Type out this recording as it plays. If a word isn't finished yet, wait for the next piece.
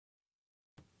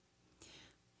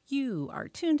You are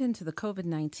tuned into the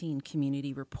COVID-19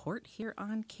 Community Report here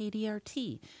on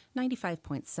KDRT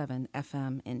 95.7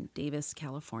 FM in Davis,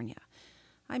 California.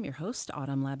 I'm your host,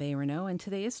 Autumn Labbe-Renault, and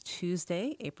today is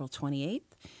Tuesday, April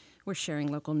 28th. We're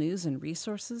sharing local news and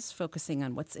resources, focusing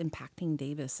on what's impacting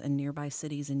Davis and nearby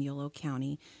cities in Yolo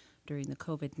County during the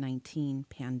COVID-19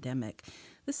 pandemic.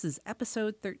 This is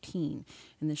episode 13,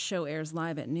 and the show airs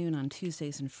live at noon on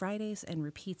Tuesdays and Fridays and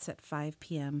repeats at 5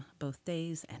 p.m. both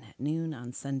days and at noon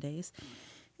on Sundays.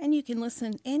 And you can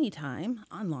listen anytime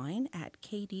online at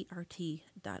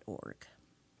kdrt.org.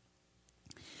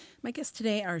 My guests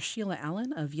today are Sheila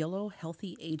Allen of Yolo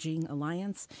Healthy Aging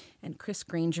Alliance and Chris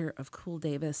Granger of Cool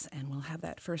Davis, and we'll have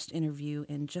that first interview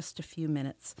in just a few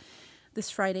minutes. This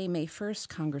Friday, May 1st,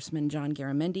 Congressman John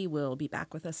Garamendi will be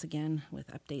back with us again with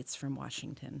updates from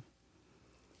Washington.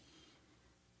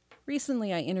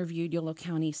 Recently, I interviewed Yolo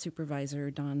County Supervisor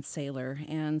Don Saylor,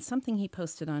 and something he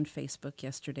posted on Facebook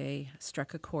yesterday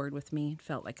struck a chord with me. It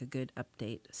felt like a good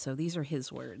update. So these are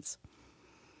his words.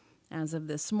 As of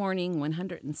this morning,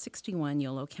 161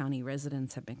 Yolo County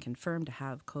residents have been confirmed to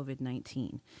have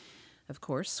COVID-19. Of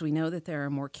course, we know that there are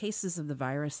more cases of the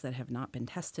virus that have not been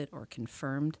tested or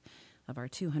confirmed. Of our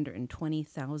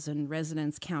 220,000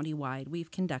 residents countywide,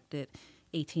 we've conducted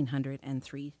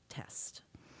 1,803 tests.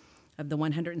 Of the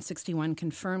 161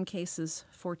 confirmed cases,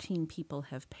 14 people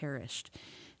have perished,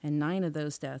 and 9 of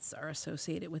those deaths are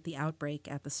associated with the outbreak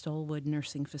at the Stolwood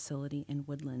Nursing Facility in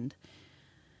Woodland.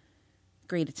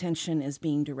 Great attention is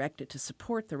being directed to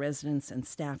support the residents and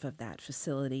staff of that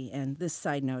facility, and this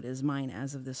side note is mine.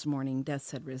 As of this morning,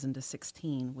 deaths had risen to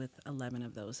 16, with 11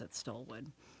 of those at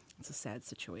Stolwood. It's a sad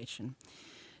situation.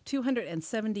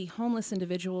 270 homeless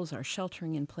individuals are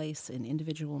sheltering in place in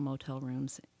individual motel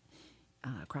rooms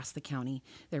across the county.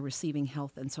 They're receiving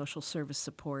health and social service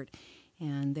support,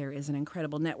 and there is an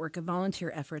incredible network of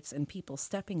volunteer efforts and people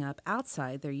stepping up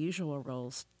outside their usual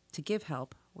roles to give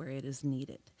help where it is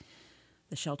needed.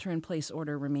 The shelter-in-place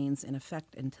order remains in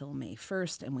effect until May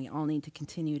 1st, and we all need to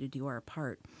continue to do our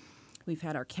part. We've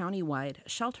had our county-wide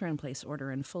shelter-in-place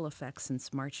order in full effect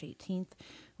since March 18th,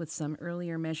 with some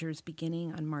earlier measures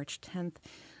beginning on March 10th,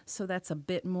 so that's a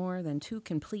bit more than 2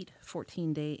 complete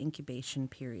 14-day incubation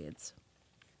periods.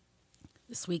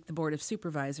 This week, the Board of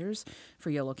Supervisors for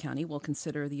Yolo County will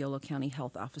consider the Yolo County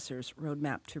Health Officer's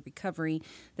Roadmap to Recovery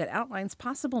that outlines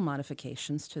possible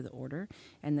modifications to the order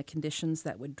and the conditions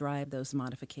that would drive those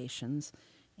modifications.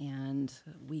 And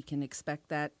we can expect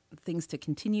that things to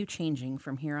continue changing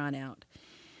from here on out.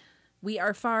 We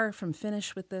are far from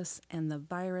finished with this, and the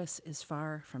virus is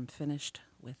far from finished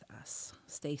with us.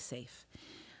 Stay safe.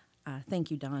 Thank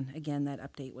you, Don. Again, that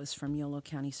update was from Yolo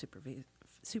County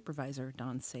Supervisor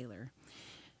Don Saylor.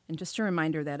 And just a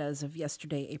reminder that as of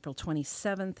yesterday, April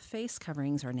 27th, face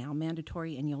coverings are now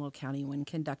mandatory in Yolo County when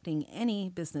conducting any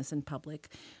business in public,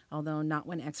 although not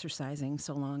when exercising,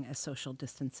 so long as social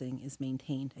distancing is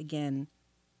maintained. Again,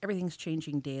 everything's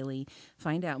changing daily.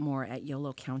 Find out more at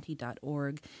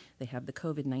yolocounty.org. They have the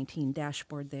COVID-19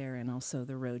 dashboard there and also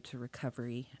the Road to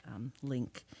Recovery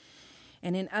link.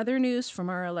 And in other news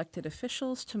from our elected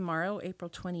officials, tomorrow, April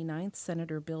 29th,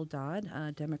 Senator Bill Dodd,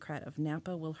 a Democrat of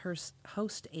Napa, will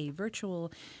host a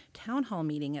virtual town hall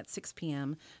meeting at 6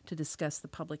 p.m. to discuss the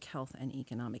public health and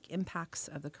economic impacts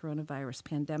of the coronavirus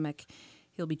pandemic.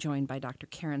 He'll be joined by Dr.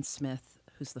 Karen Smith,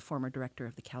 who's the former director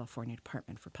of the California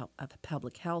Department of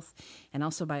Public Health, and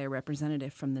also by a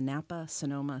representative from the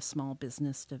Napa-Sonoma Small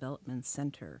Business Development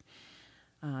Center.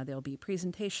 There'll be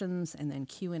presentations and then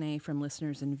Q&A from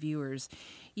listeners and viewers.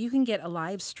 You can get a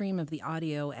live stream of the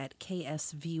audio at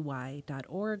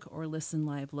ksvy.org or listen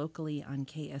live locally on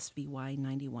KSVY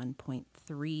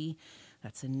 91.3.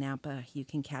 That's in Napa. You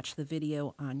can catch the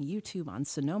video on YouTube on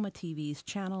Sonoma TV's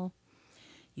channel.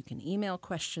 You can email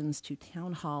questions to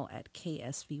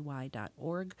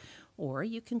townhall@ksvy.org, or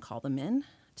you can call them in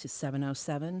to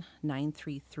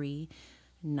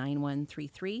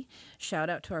 707-933-9133. Shout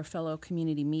out to our fellow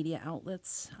community media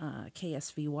outlets,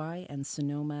 KSVY and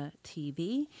Sonoma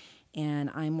TV. And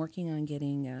I'm working on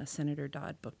getting Senator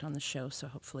Dodd booked on the show, so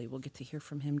hopefully we'll get to hear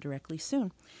from him directly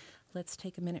soon. Let's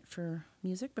take a minute for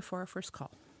music before our first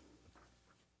call.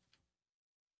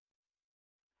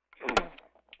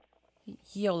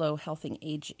 Yolo Healthy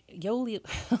Aging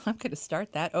I'm going to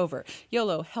start that over.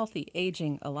 Yolo Healthy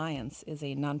Aging Alliance is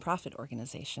a nonprofit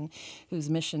organization whose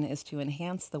mission is to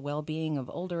enhance the well-being of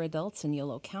older adults in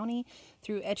Yolo County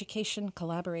through education,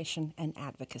 collaboration, and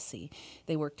advocacy.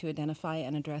 They work to identify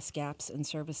and address gaps in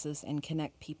services and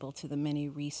connect people to the many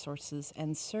resources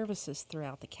and services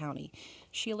throughout the county.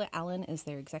 Sheila Allen is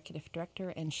their executive director,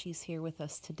 and she's here with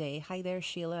us today. Hi there,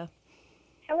 Sheila.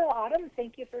 Hello, Autumn.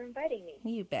 Thank you for inviting me.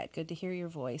 You bet. Good to hear your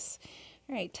voice.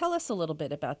 All right, tell us a little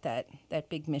bit about that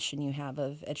big mission you have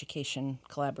of education,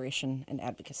 collaboration, and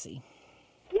advocacy.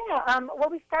 Yeah, well,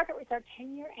 we started with our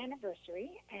 10-year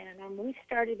anniversary, and we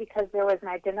started because there was an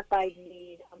identified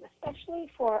need,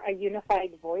 especially for a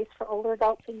unified voice for older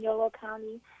adults in Yolo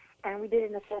County, and we did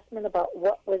an assessment about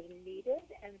what was needed,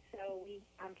 and so we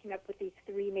came up with these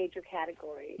three major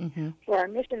categories for our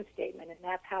mission statement, and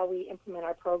that's how we implement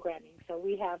our programming. So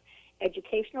we have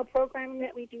educational programming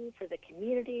that we do for the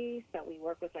communities, that we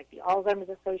work with, like the Alzheimer's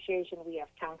Association. We have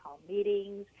town hall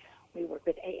meetings. We work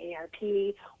with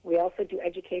AARP. We also do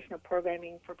educational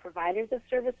programming for providers of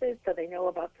services, so they know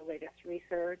about the latest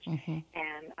research and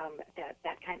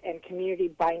that kind, and community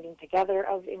binding together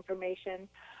of information.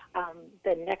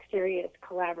 The next area is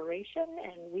collaboration,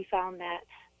 and we found that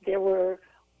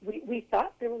we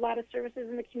thought there were a lot of services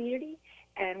in the community,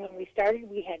 and when we started,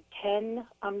 we had 10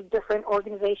 different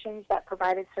organizations that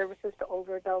provided services to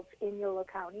older adults in Yolo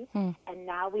County, and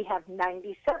now we have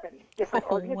 97 different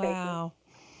organizations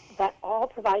that all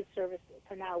provide services.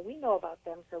 So now we know about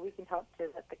them, so we can help to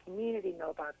let the community know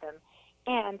about them,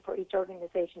 and for each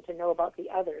organization to know about the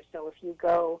others. So if you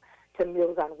go to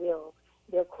Meals on Wheels,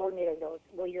 their coordinator knows,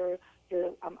 well, you're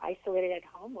isolated at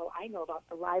home. Well, I know about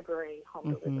the library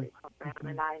home delivery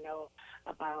program, and I know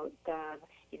about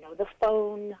the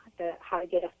phone, how to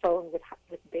get a phone with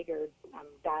bigger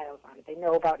dials on it. They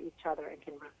know about each other and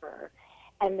can refer.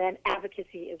 And then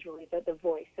advocacy is really the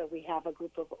voice. So we have a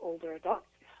group of older adults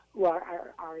who are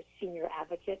our senior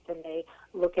advocates, and they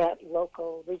look at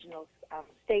local, regional,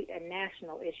 state, and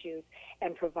national issues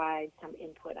and provide some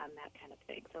input on that kind of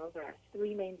thing. So those are our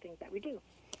three main things that we do.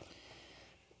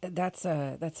 That's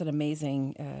an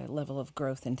amazing level of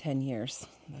growth in 10 years.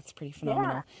 That's pretty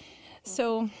phenomenal.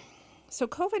 Yeah. So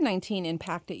COVID-19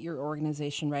 impacted your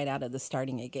organization right out of the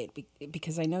starting gate,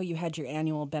 because I know you had your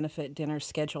annual benefit dinner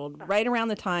scheduled right around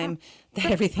the time that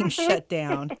everything shut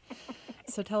down.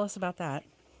 So tell us about that.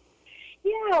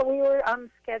 Yeah, we were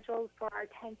scheduled for our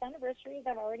 10th anniversary, as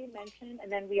I've already mentioned,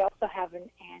 and then we also have an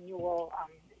annual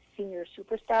Senior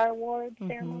Superstar Award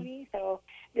ceremony. So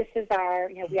this is our,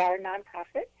 we are a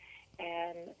nonprofit,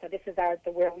 and so this is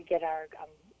where we get our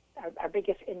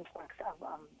biggest influx of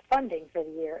funding for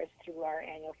the year is through our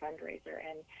annual fundraiser.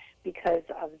 And because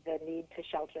of the need to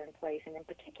shelter in place, and in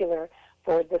particular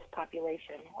for this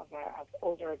population of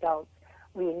older adults,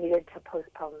 we needed to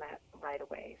postpone that right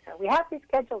away. So we have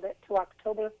rescheduled it to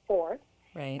October 4th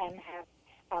and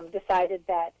have decided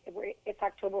that it's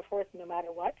October 4th no matter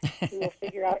what. We will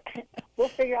figure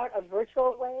out a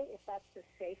virtual way if that's the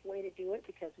safe way to do it,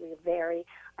 because we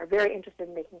are very interested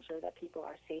in making sure that people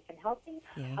are safe and healthy.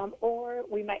 Yeah. Or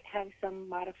we might have some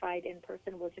modified in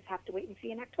person. We'll just have to wait and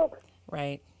see in October.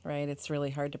 Right. It's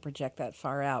really hard to project that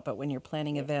far out, but when you're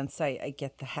planning events, I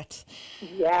get that.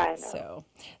 Yeah, I know.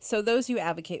 So those you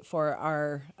advocate for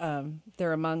are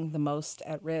they're among the most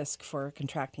at risk for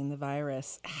contracting the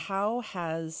virus. How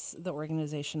has the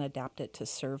organization adapted to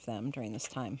serve them during this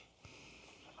time?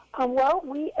 Well,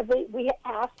 we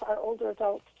asked our older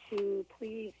adults to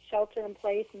please shelter in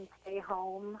place and stay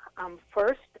home.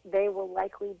 First, they will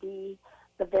likely be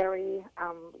the very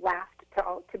last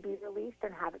to be released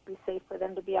and have it be safe for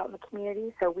them to be out in the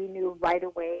community. So we knew right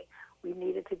away we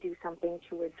needed to do something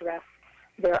to address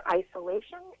their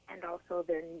isolation and also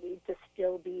their need to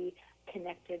still be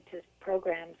connected to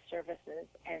programs, services,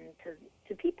 and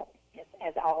to people,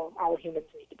 as all humans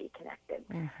need to be connected.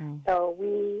 So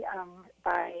we,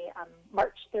 by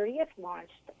March 30th,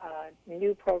 launched a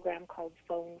new program called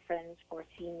Phone Friends for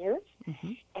Seniors.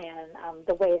 And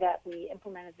the way that we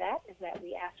implemented that is that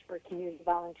we asked for community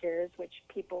volunteers, which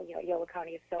people, Yolo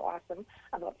County is so awesome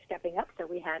about stepping up. So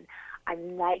we had a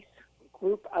nice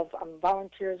group of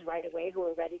volunteers right away who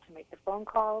were ready to make the phone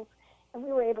calls. And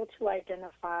we were able to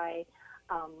identify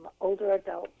older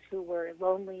adults who were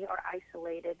lonely or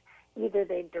isolated. Either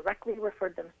they directly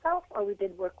referred themselves, or we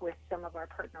did work with some of our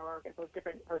partner those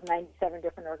 97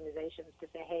 different organizations to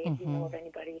say, hey, if you know of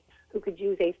anybody who could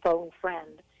use a phone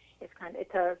friend.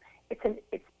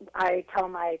 I tell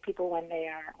my people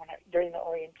during the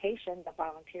orientation, the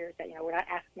volunteers, that we're not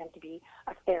asking them to be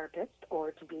a therapist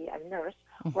or to be a nurse.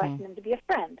 We're asking them to be a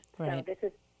friend. Right.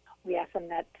 So we ask them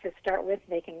that to start with,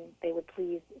 they would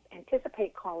please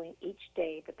anticipate calling each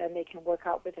day, but then they can work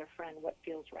out with their friend what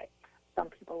feels right. Some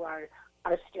people are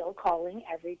still calling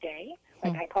every day.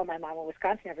 Like I call my mom in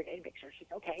Wisconsin every day to make sure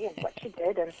she's okay and what she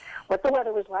did and what the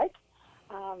weather was like.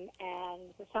 And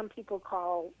some people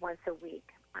call once a week.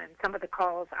 And some of the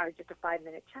calls are just a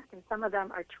 5-minute check, and some of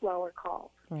them are 2-hour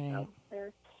calls. Right.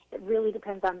 So it really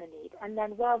depends on the need. And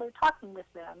then while they're talking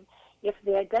with them, if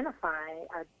they identify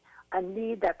a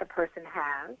need that the person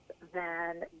has,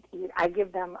 then I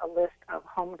give them a list of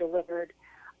home-delivered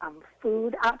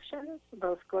food options,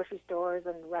 both grocery stores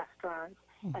and restaurants,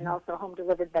 and also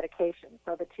home-delivered medication.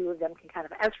 So the two of them can kind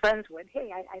of, as friends would,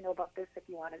 hey, I know about this if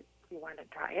you want to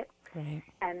try it. Right.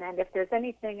 And then if there's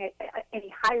anything,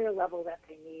 any higher level that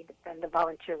they need, then the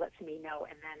volunteer lets me know,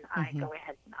 and then I go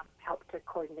ahead and help to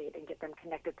coordinate and get them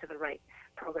connected to the right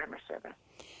program or service.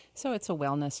 So it's a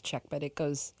wellness check, but it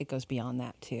goes beyond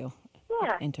that too.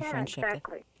 Yeah, into friendship.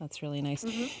 Exactly. That's really nice.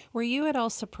 Were you at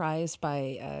all surprised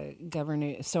by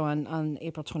Governor? So on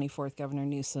April 24th, Governor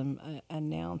Newsom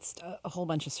announced a whole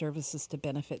bunch of services to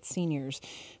benefit seniors,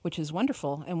 which is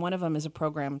wonderful. And one of them is a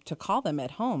program to call them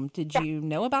at home. Did you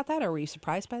know about that, or were you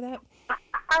surprised by that?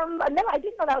 No, I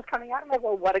didn't know that was coming out. I'm like,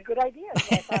 well, what a good idea.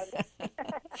 So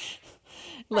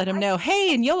Let them know,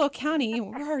 hey, in Yolo County,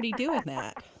 we're already doing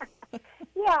that.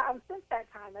 Yeah, since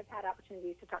that time, I've had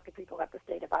opportunities to talk to people at the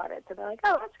state about it. So they're like,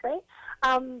 oh, that's great.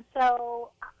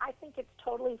 So I think it's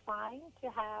totally fine to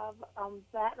have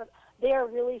that. They are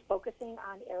really focusing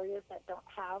on areas that don't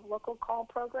have local call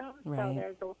programs. Right. So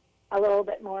there's a little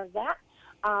bit more of that.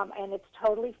 And it's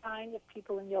totally fine if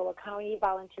people in Yolo County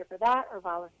volunteer for that or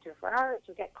volunteer for ours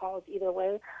or get calls either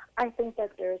way. I think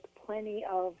that there's plenty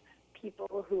of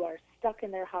people who are stuck in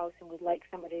their house and would like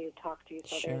somebody to talk to.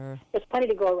 So Sure. there's plenty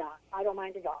to go around. I don't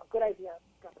mind at all. Good idea,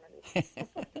 Governor Newsom.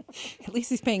 At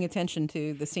least he's paying attention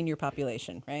to the senior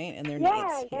population, right, and their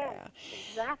needs. Yeah,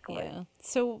 exactly. Yeah.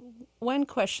 So one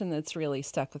question that's really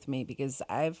stuck with me, because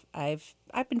I've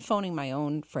been phoning my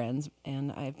own friends,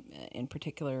 and I've in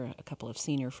particular a couple of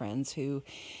senior friends who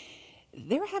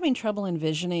they're having trouble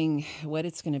envisioning what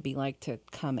it's going to be like to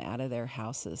come out of their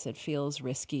houses. It feels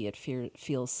risky. It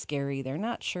feels scary. They're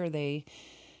not sure they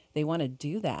want to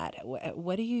do that.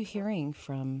 What are you hearing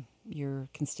from your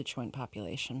constituent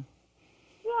population?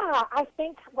 Yeah, I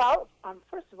think, well,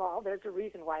 first of all, there's a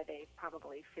reason why they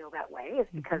probably feel that way, is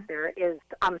because there is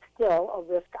still a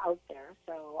risk out there.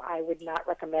 So I would not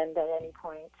recommend at any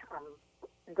point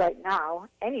right now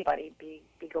anybody be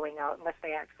going out unless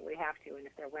they absolutely have to and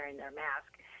if they're wearing their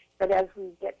mask. But as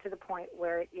we get to the point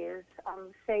where it is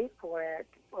safe or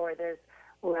there's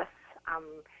less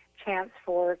chance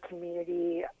for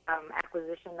community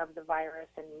acquisition of the virus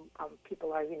and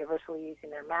people are universally using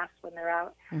their masks when they're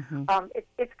out,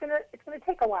 it's gonna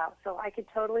take a while. So I could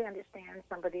totally understand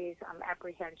somebody's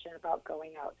apprehension about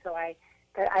going out. So I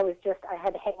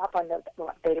had to hang up on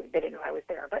they didn't know I was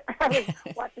there, but I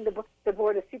was watching the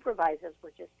Board of Supervisors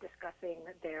were just discussing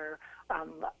their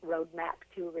roadmap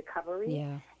to recovery,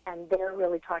 and they're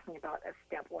really talking about a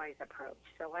stepwise approach.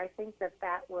 So I think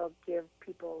that will give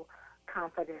people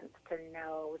confidence to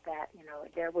know that,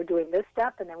 we're doing this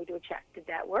step and then we do a check. Did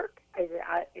that work? Is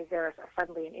there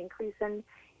suddenly an increase in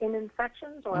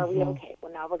infections, or are we okay?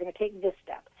 Well, now we're going to take this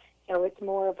step. So it's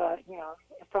more of a,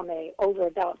 from a older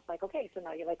adult, it's like, okay, so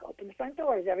now you open the front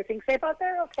door. Is everything safe out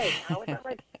there? Okay, now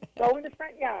it's go in the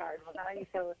front yard.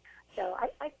 So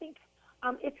I think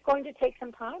it's going to take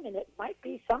some time, and it might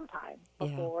be some time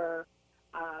before,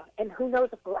 and who knows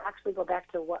if we'll actually go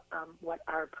back to what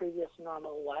our previous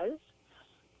normal was.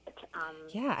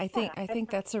 I think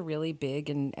that's a really big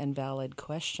and valid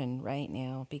question right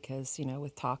now, because,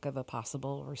 with talk of a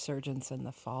possible resurgence in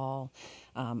the fall,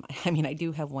 I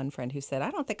do have one friend who said,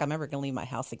 I don't think I'm ever going to leave my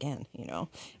house again,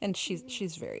 and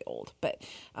she's very old, but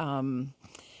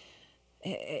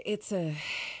it's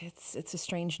a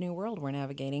strange new world we're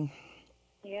navigating.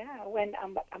 Yeah, when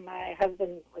my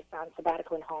husband was on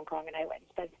sabbatical in Hong Kong, and I went and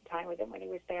spent some time with him when he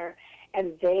was there,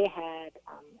 and they had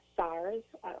SARS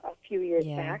a few years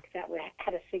back that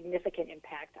had a significant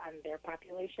impact on their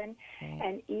population. Right.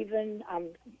 And even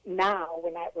now,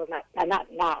 not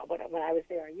now, but when I was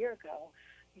there a year ago,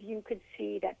 you could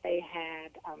see that they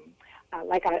had,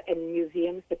 in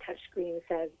museums, the touchscreen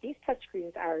says these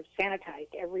touchscreens are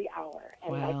sanitized every hour,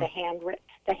 and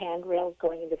the handrails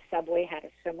going into the subway had a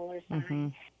similar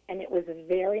sign, and it was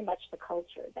very much the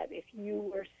culture that if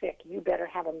you were sick, you better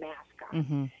have a mask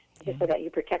on. So that you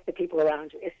protect the people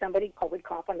around you. If somebody would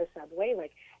cough on the subway,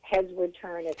 heads would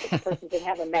turn. If the person didn't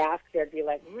have a mask, they'd be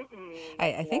like,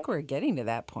 I think we're getting to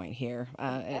that point here.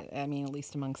 At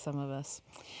least among some of us.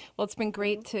 Well, it's been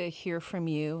great to hear from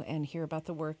you and hear about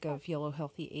the work of Yolo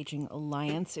Healthy Aging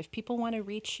Alliance. If people want to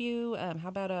reach you, how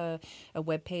about a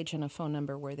webpage and a phone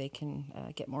number where they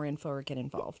can get more info or get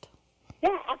involved?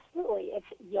 Yeah, absolutely. It's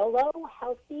Yolo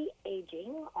Healthy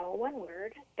Aging, all one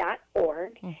word,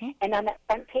 .org. Mm-hmm. And on that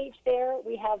front page there,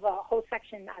 we have a whole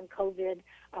section on COVID.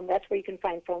 That's where you can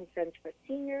find phone friends for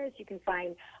seniors. You can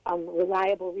find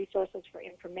reliable resources for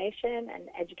information and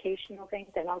educational things,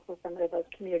 and also some of those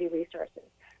community resources.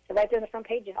 So right there on the front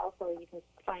page, and also you can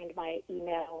find my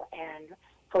email and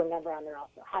phone number on there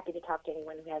also. Happy to talk to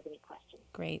anyone who has any questions.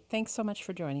 Great. Thanks so much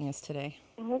for joining us today.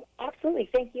 Mm-hmm. Absolutely.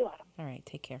 Thank you, Autumn. All right.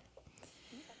 Take care.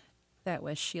 That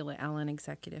was Sheila Allen,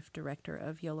 Executive Director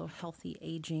of Yolo Healthy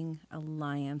Aging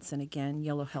Alliance. And again,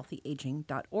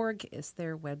 yolohealthyaging.org is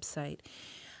their website.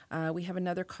 We have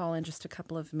another call in just a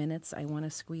couple of minutes. I want to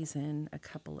squeeze in a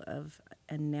couple of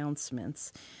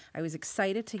announcements. I was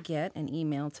excited to get an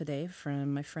email today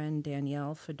from my friend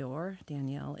Danielle Fedor.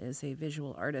 Danielle is a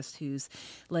visual artist who's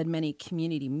led many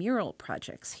community mural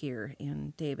projects here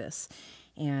in Davis.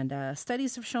 And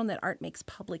studies have shown that art makes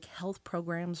public health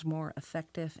programs more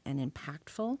effective and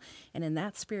impactful. And in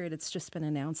that spirit, it's just been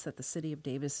announced that the City of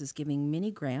Davis is giving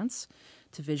mini grants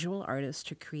to visual artists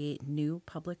to create new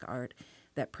public art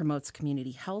that promotes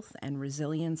community health and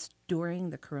resilience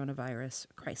during the coronavirus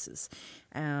crisis,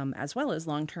 as well as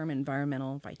long-term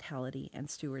environmental vitality and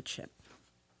stewardship.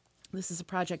 This is a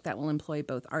project that will employ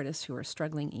both artists who are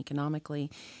struggling economically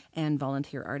and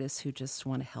volunteer artists who just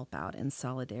want to help out in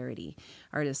solidarity.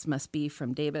 Artists must be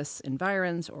from Davis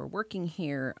environs or working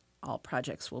here. All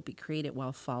projects will be created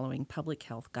while following public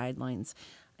health guidelines,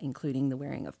 including the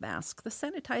wearing of masks, the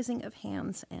sanitizing of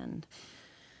hands, and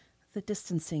the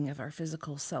distancing of our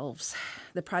physical selves.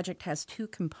 The project has two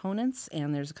components,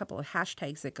 and there's a couple of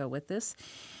hashtags that go with this.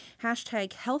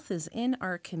 Hashtag Health is in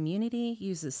Our Community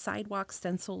uses sidewalk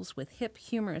stencils with hip,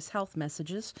 humorous health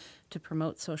messages to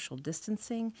promote social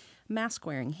distancing, mask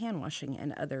wearing, hand washing,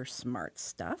 and other smart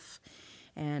stuff.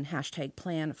 And hashtag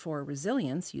Plan for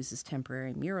Resilience uses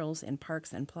temporary murals in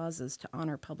parks and plazas to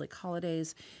honor public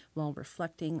holidays while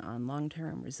reflecting on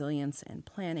long-term resilience and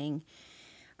planning.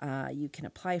 You can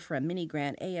apply for a mini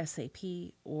grant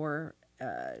ASAP or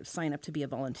sign up to be a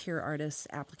volunteer artist.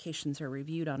 Applications are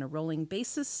reviewed on a rolling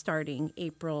basis starting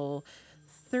April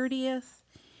 30th.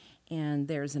 And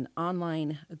there's an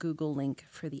online Google link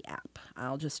for the app.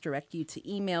 I'll just direct you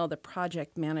to email the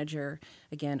project manager,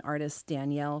 again, artist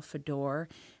Danielle Fedor,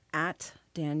 at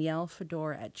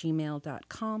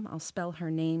daniellefedor@gmail.com. I'll spell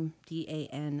her name,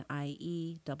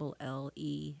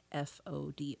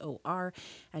 DANIELLEFODOR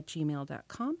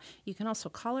 @gmail.com. You can also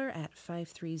call her at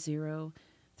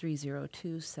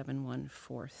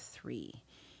 530-302-7143.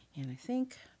 And I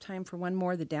think time for one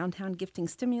more. The Downtown Gifting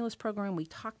Stimulus Program we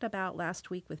talked about last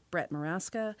week with Brett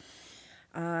Maraska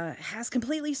has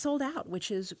completely sold out,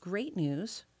 which is great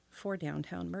news for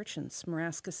downtown merchants.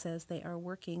 Maraska says they are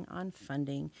working on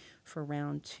funding for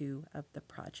round 2 of the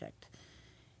project.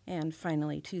 And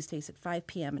finally, Tuesdays at 5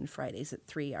 p.m. and Fridays at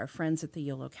 3, our friends at the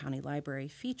Yolo County Library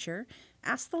feature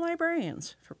Ask the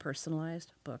Librarians for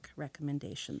personalized book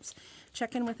recommendations.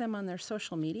 Check in with them on their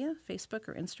social media, Facebook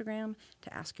or Instagram,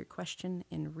 to ask your question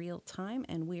in real time.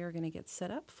 And we are going to get set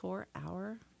up for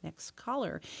our next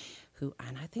caller,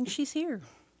 and I think she's here.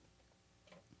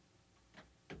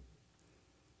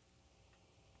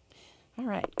 All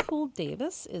right, Cool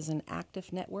Davis is an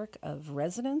active network of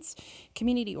residents,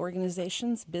 community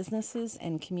organizations, businesses,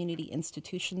 and community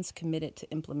institutions committed to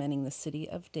implementing the City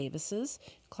of Davis's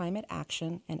Climate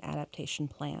Action and Adaptation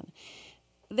Plan.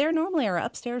 They're normally our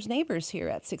upstairs neighbors here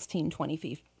at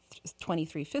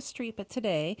 1623 Fifth Street, but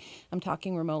today I'm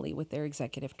talking remotely with their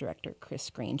executive director, Chris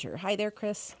Granger. Hi there,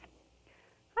 Chris.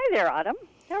 Hi there, Autumn.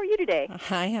 How are you today?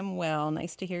 I am well.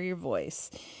 Nice to hear your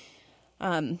voice.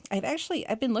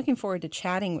 I've been looking forward to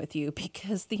chatting with you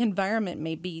because the environment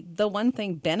may be the one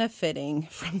thing benefiting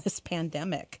from this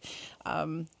pandemic.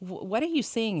 What are you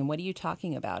seeing and what are you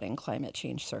talking about in climate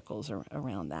change circles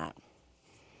around that?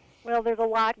 Well, there's a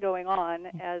lot going on,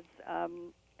 as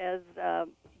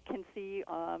can see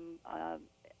on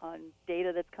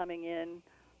data that's coming in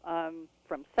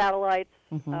from satellites,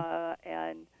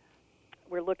 and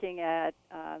we're looking at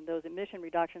those emission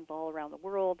reductions all around the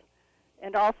world.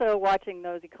 And also watching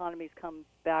those economies come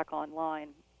back online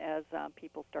as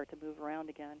people start to move around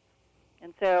again.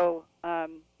 And so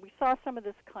we saw some of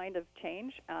this kind of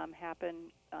change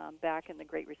happen back in the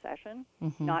Great Recession,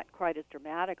 not quite as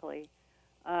dramatically.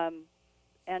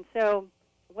 And so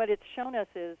what it's shown us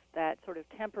is that sort of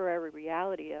temporary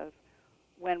reality of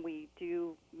when we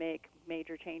do make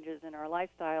major changes in our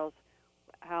lifestyles,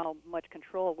 how much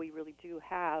control we really do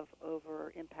have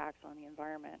over impacts on the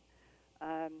environment.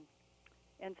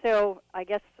 And so I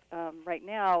guess right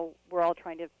now we're all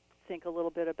trying to think a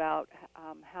little bit about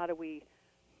how do we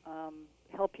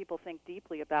help people think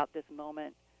deeply about this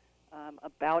moment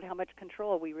about how much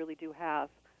control we really do have,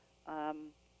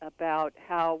 about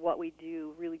how what we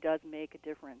do really does make a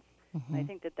difference. And I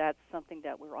think that that's something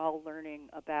that we're all learning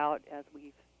about as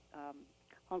we've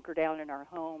hunkered down in our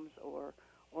homes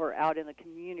or out in the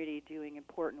community doing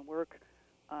important work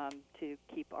to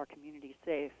keep our community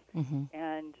safe.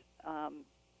 And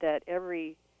that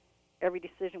every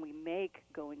decision we make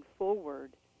going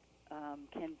forward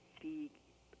can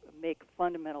make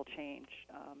fundamental change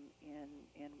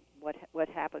in what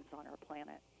happens on our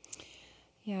planet.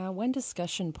 Yeah, one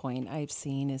discussion point I've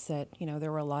seen is that,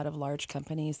 there were a lot of large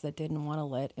companies that didn't want to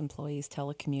let employees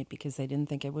telecommute because they didn't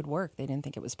think it would work. They didn't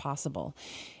think it was possible.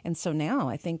 And so now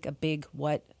I think a big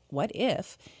what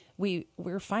if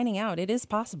we're finding out it is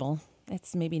possible.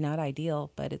 It's maybe not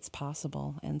ideal, but it's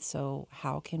possible. And so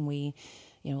how can we,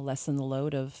 lessen the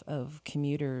load of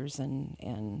commuters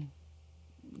and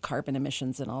carbon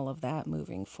emissions and all of that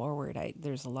moving forward?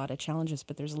 There's a lot of challenges,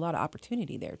 but there's a lot of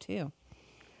opportunity there too.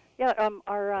 Yeah,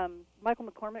 our Michael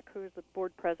McCormick, who is the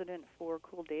board president for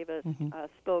Cool Davis,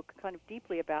 spoke kind of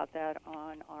deeply about that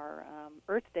on our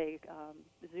Earth Day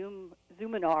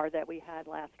Zoominar that we had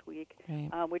last week,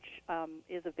 right. Which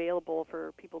is available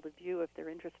for people to view if they're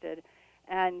interested.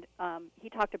 And he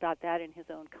talked about that in his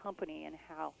own company and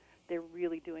how they're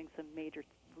really doing some major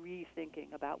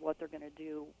rethinking about what they're going to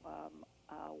do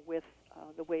with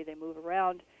the way they move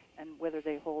around and whether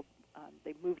they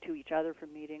move to each other for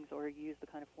meetings or use the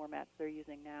kind of formats they're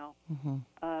using now.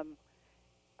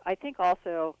 I think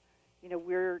also,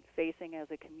 we're facing as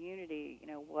a community,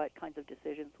 what kinds of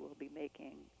decisions we'll be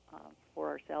making for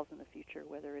ourselves in the future,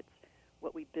 whether it's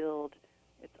what we build,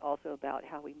 it's also about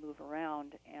how we move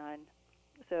around. And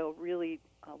so really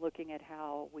looking at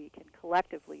how we can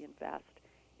collectively invest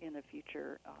in the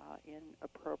future in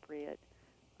appropriate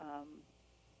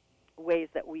ways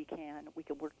that we can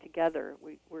work together.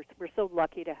 We're so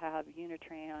lucky to have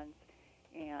Unitrans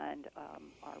and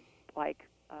our bike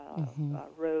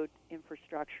road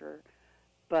infrastructure,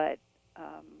 but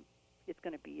it's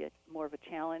going to be more of a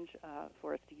challenge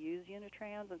for us to use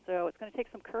Unitrans, and so it's going to take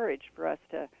some courage for us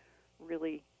to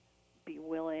really be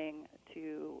willing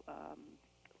to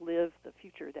live the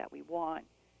future that we want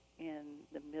in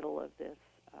the middle of this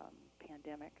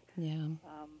pandemic. Yeah.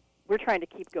 We're trying to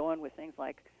keep going with things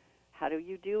like, how do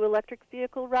you do electric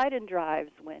vehicle ride-and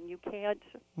drives when you can't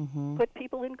put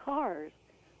people in cars?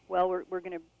 Well, we're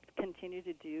going to continue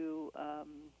to do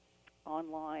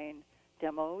online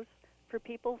demos for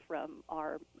people from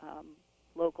our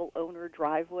local owner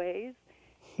driveways,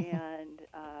 and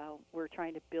we're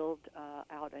trying to build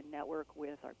out a network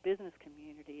with our business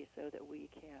community so that we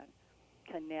can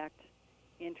connect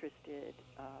interested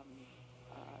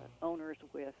owners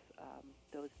with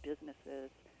those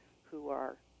businesses who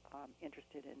are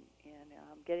interested in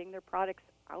getting their products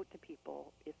out to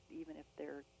people, even if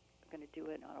they're going to do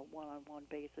it on a one-on-one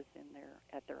basis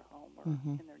at their home or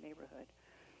in their neighborhood.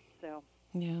 So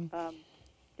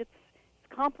it's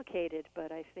complicated,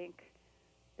 but I think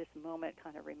this moment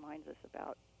kind of reminds us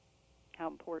about how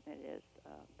important it is,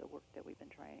 the work that we've been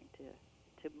trying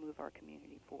to move our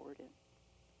community forward in.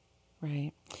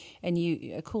 Right. And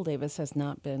Cool Davis has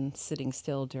not been sitting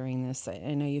still during this.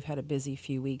 I know you've had a busy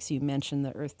few weeks. You mentioned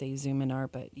the Earth Day Zoominar,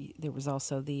 but there was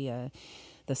also the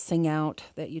Sing Out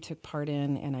that you took part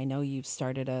in, and I know you've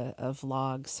started a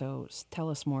vlog. So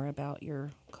tell us more about your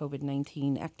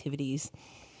COVID-19 activities.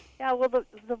 Yeah, well,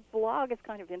 the vlog is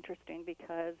kind of interesting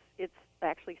because it's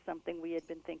actually something we had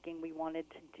been thinking we wanted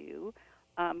to do,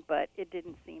 but it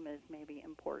didn't seem as maybe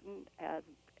important as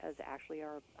actually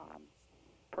our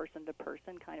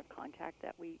person-to-person kind of contact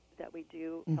that we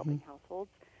do helping households.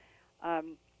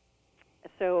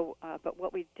 But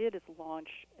what we did is launch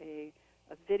a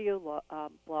video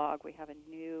blog. We have a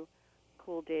new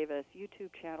Cool Davis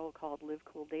YouTube channel called Live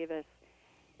Cool Davis,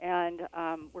 and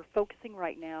we're focusing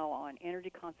right now on energy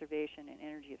conservation and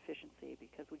energy efficiency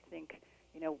because we think,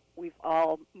 we've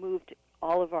all moved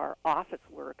all of our office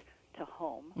work to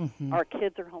home. Our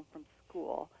kids are home from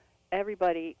school.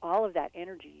 Everybody, all of that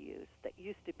energy use that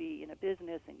used to be in a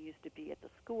business and used to be at the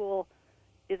school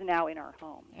is now in our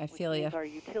home. I feel you. Our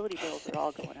utility bills are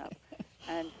all going up.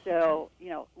 And so,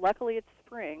 luckily it's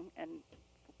spring and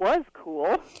was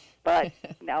cool, but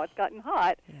now it's gotten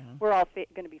hot. Yeah. We're all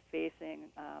going to be facing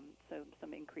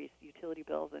some increased utility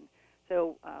bills. And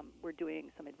so we're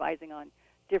doing some advising on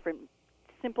different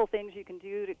simple things you can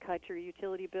do to cut your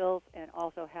utility bills and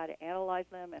also how to analyze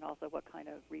them and also what kind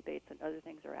of rebates and other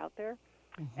things are out there.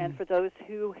 And for those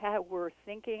who were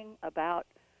thinking about,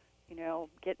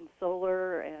 getting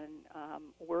solar and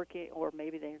working, or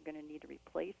maybe they're going to need to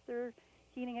replace their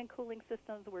heating and cooling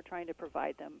systems, we're trying to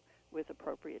provide them with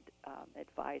appropriate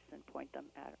advice and point them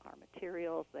at our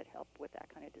materials that help with that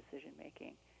kind of decision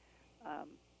making.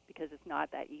 Because it's not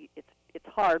that it's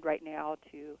hard right now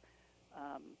to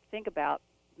think about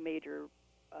major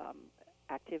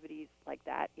activities like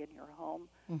that in your home,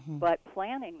 but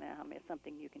planning them is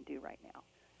something you can do right now.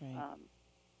 Right.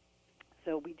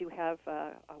 So we do have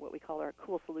what we call our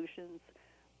Cool Solutions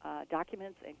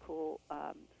documents and Cool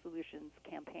Solutions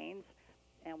campaigns,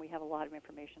 and we have a lot of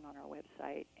information on our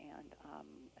website and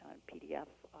PDF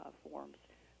forms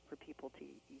for people to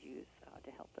use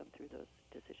to help them through those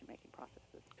decision-making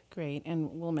processes. Great,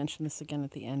 and we'll mention this again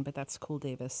at the end, but that's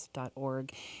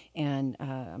cooldavis.org. And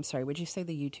I'm sorry, would you say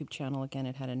the YouTube channel again?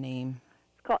 It had a name.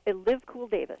 It's called Live Cool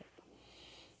Davis.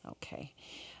 Okay.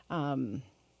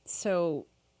 So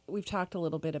we've talked a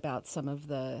little bit about some of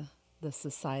the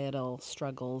societal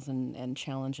struggles and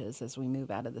challenges as we move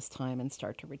out of this time and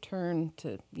start to return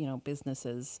to,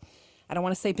 businesses. I don't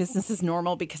want to say business is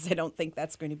normal because I don't think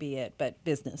that's going to be it, but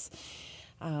business.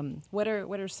 What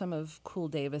are some of Cool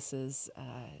Davis's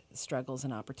struggles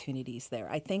and opportunities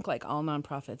there? I think, like all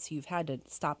nonprofits, you've had to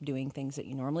stop doing things that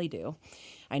you normally do.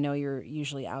 I know you're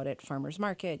usually out at farmers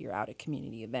market, you're out at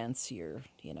community events, you're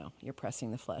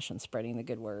pressing the flesh and spreading the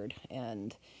good word,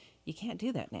 and you can't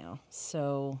do that now.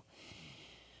 So,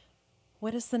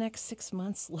 what does the next 6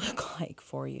 months look like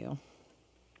for you?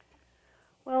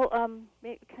 Well,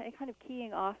 kind of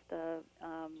keying off the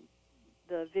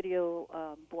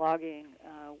video blogging,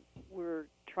 we're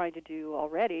trying to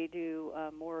do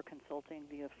more consulting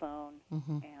via phone,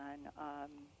 and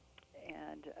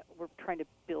we're trying to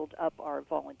build up our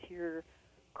volunteer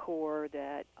core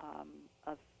that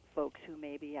of folks who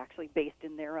may be actually based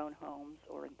in their own homes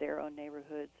or in their own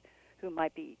neighborhoods who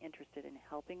might be interested in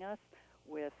helping us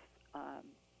with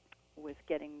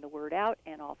getting the word out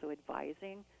and also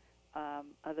advising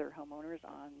other homeowners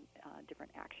on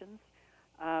different actions.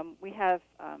 We have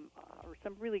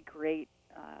some really great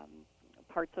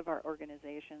parts of our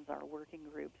organizations, our working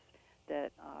groups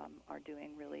that are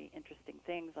doing really interesting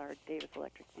things. Our Davis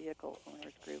Electric Vehicle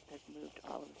Owners Group has moved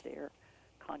all of their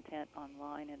content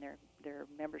online and their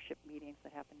membership meetings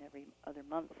that happen every other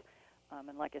month.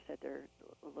 And like I said, they're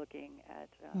looking at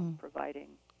providing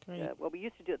what we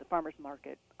used to do at the farmers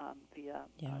market via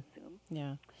Zoom.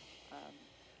 Yeah.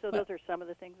 So those are some of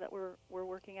the things that we're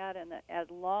working at, and that as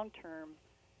long term,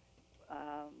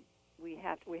 we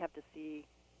have to see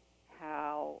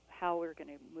how we're going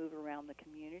to move around the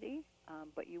community.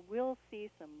 But you will see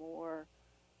some more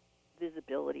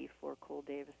visibility for Cool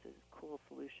Davis's Cool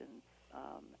Solutions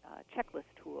checklist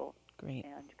tool. Great.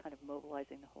 And kind of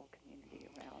mobilizing the whole community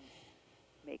around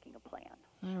making a plan.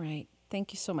 All right.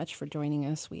 Thank you so much for joining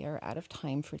us. We are out of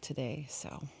time for today,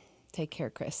 so take care,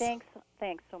 Chris.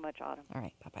 Thanks so much, Autumn. All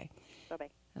right. Bye-bye. Bye-bye.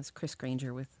 That's Chris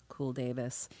Granger with Cool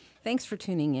Davis. Thanks for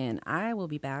tuning in. I will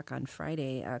be back on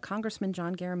Friday. Congressman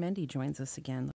John Garamendi joins us again.